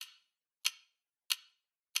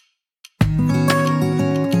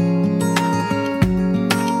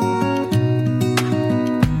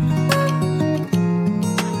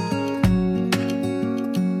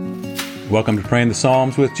Welcome to Praying the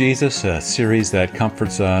Psalms with Jesus, a series that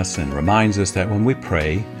comforts us and reminds us that when we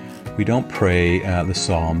pray, we don't pray the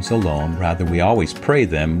Psalms alone. Rather, we always pray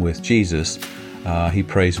them with Jesus. He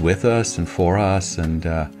prays with us and for us and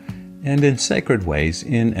in sacred ways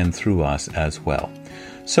in and through us as well.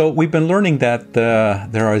 So we've been learning that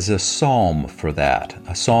there is a psalm for that,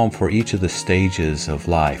 a psalm for each of the stages of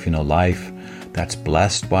life. You know, life that's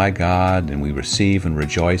blessed by God, and we receive and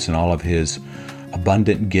rejoice in all of His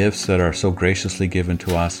abundant gifts that are so graciously given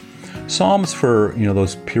to us. Psalms for,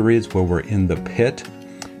 those periods where we're in the pit,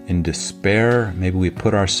 in despair. Maybe we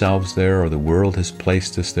put ourselves there, or the world has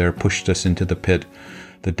placed us there, pushed us into the pit.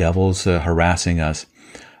 The devil's harassing us.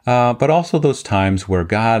 But also those times where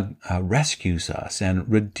God rescues us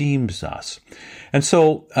and redeems us. And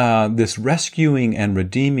so this rescuing and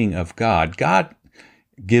redeeming of God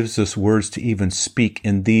gives us words to even speak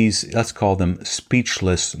in these, let's call them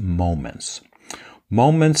speechless moments.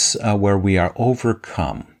 Moments where we are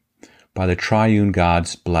overcome by the triune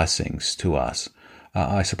God's blessings to us.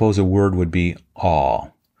 I suppose a word would be awe.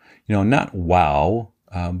 Not wow,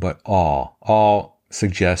 but awe. Awe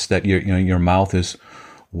suggests that your mouth is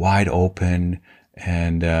wide open,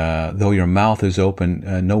 and though your mouth is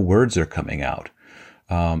open, no words are coming out.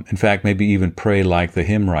 In fact, maybe even pray like the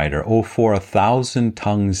hymn writer, "Oh, for 1,000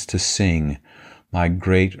 tongues to sing my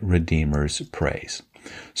great Redeemer's praise."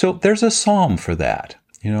 So there's a psalm for that,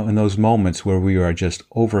 in those moments where we are just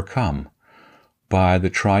overcome by the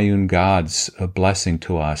triune God's blessing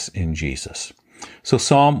to us in Jesus. So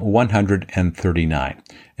Psalm 139,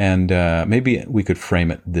 and maybe we could frame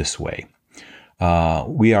it this way.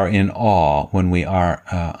 We are in awe when we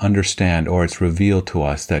understand, or it's revealed to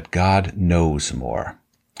us, that God knows more,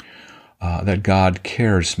 that God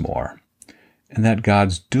cares more, and that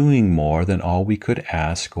God's doing more than all we could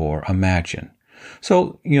ask or imagine.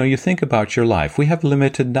 So, you think about your life. We have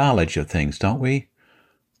limited knowledge of things, don't we?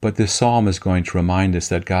 But this psalm is going to remind us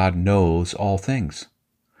that God knows all things.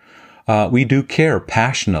 We do care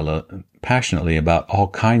passionately about all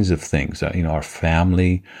kinds of things, our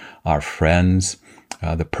family, our friends,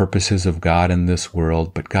 the purposes of God in this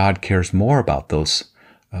world, but God cares more about those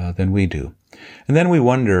than we do. And then we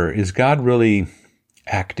wonder, is God really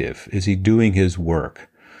active? Is He doing His work?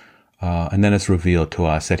 And then it's revealed to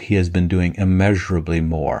us that He has been doing immeasurably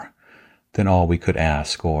more than all we could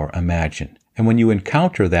ask or imagine. And when you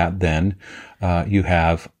encounter that, then you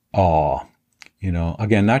have awe.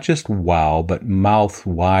 Again, not just wow, but mouth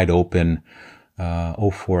wide open, oh,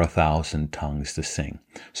 for 1,000 tongues to sing.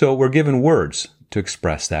 So we're given words to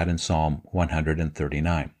express that in Psalm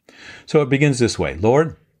 139. So it begins this way: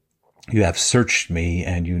 Lord, you have searched me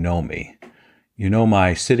and you know me. You know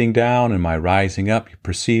my sitting down and my rising up. You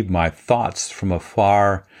perceive my thoughts from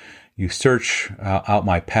afar. You search out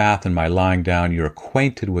my path and my lying down. You're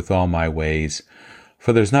acquainted with all my ways.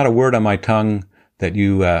 For there's not a word on my tongue that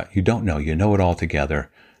you don't know. You know it all together.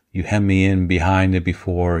 You hem me in behind and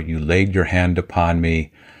before. You laid your hand upon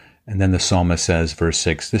me. And then the psalmist says, verse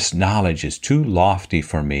 6, this knowledge is too lofty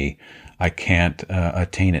for me. I can't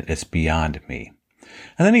attain it. It's beyond me.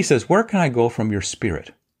 And then he says, where can I go from your spirit?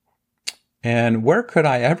 And where could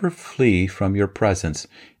I ever flee from your presence?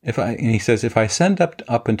 And he says, if I send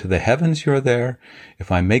up into the heavens, you're there.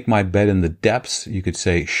 If I make my bed in the depths, you could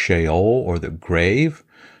say Sheol or the grave,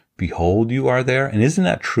 behold, you are there. And isn't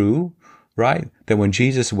that true, right? That when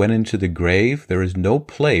Jesus went into the grave, there is no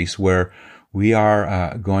place where we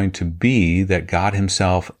are going to be that God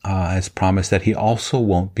Himself has promised that He also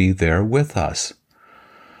won't be there with us.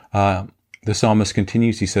 The psalmist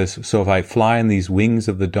continues, he says, so if I fly in these wings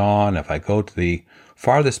of the dawn, if I go to the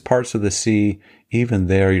farthest parts of the sea, even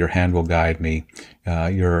there your hand will guide me,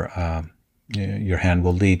 your hand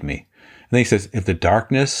will lead me. And then he says, if the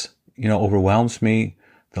darkness, overwhelms me,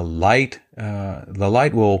 the light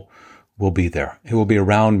will be there. It will be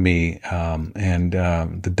around me, and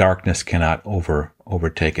the darkness cannot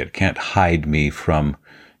overtake it, can't hide me from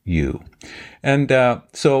you. And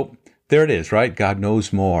so there it is, right? God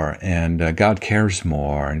knows more, and God cares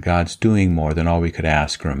more, and God's doing more than all we could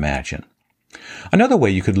ask or imagine. Another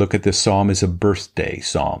way you could look at this psalm is a birthday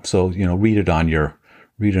psalm. So, read it on your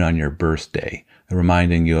birthday,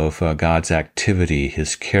 reminding you of God's activity,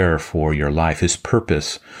 His care for your life, His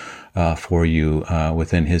purpose for you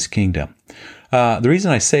within His kingdom. The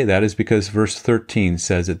reason I say that is because verse 13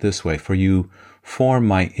 says it this way: for you form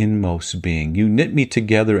my inmost being. You knit me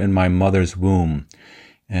together in my mother's womb.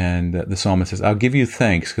 And the psalmist says, I'll give you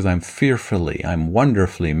thanks because I'm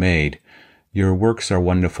wonderfully made. Your works are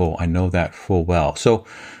wonderful. I know that full well. So,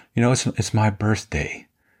 it's my birthday.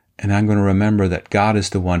 And I'm going to remember that God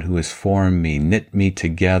is the one who has formed me, knit me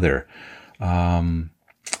together,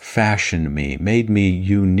 fashioned me, made me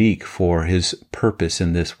unique for his purpose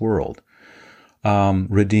in this world,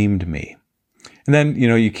 redeemed me. And then,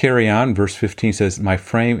 you carry on. Verse 15 says, my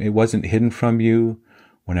frame, it wasn't hidden from you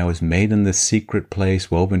when I was made in the secret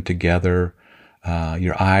place, woven together.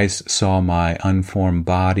 Your eyes saw my unformed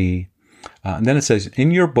body. And then it says,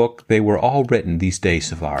 in your book, they were all written, these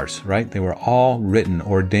days of ours, right? They were all written,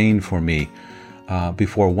 ordained for me,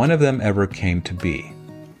 before one of them ever came to be.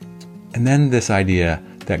 And then this idea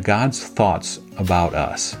that God's thoughts about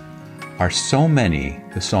us are so many,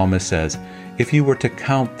 the psalmist says, if you were to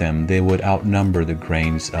count them, they would outnumber the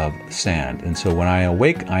grains of sand. And so when I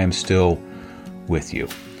awake, I am still with you.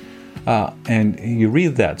 And you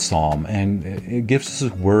read that psalm, and it gives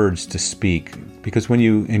us words to speak. Because when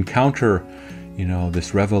you encounter,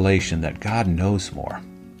 this revelation that God knows more,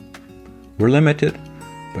 we're limited,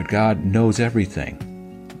 but God knows everything,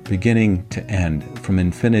 beginning to end, from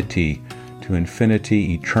infinity to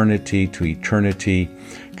infinity, eternity to eternity.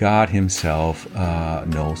 God himself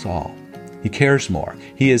knows all. He cares more.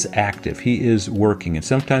 He is active. He is working. And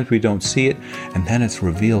sometimes we don't see it, and then it's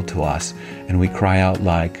revealed to us, and we cry out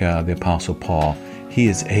like the Apostle Paul, he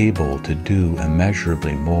is able to do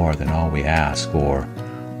immeasurably more than all we ask or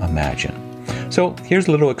imagine. So here's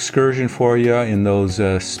a little excursion for you in those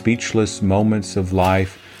speechless moments of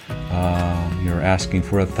life. You're asking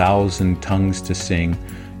for 1,000 tongues to sing.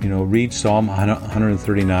 Read Psalm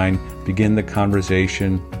 139, begin the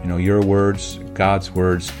conversation, your words, God's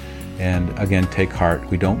words. And again, take heart.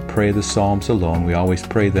 We don't pray the Psalms alone. We always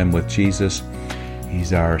pray them with Jesus.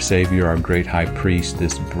 He's our Savior, our great high priest,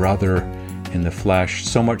 this brother in the flesh,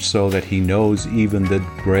 so much so that he knows even the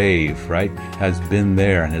grave, right, has been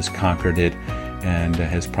there and has conquered it and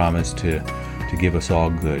has promised to give us all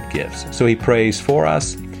good gifts. So he prays for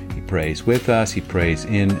us. He prays with us. He prays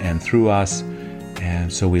in and through us.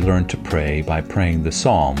 And so we learn to pray by praying the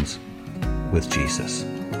Psalms with Jesus.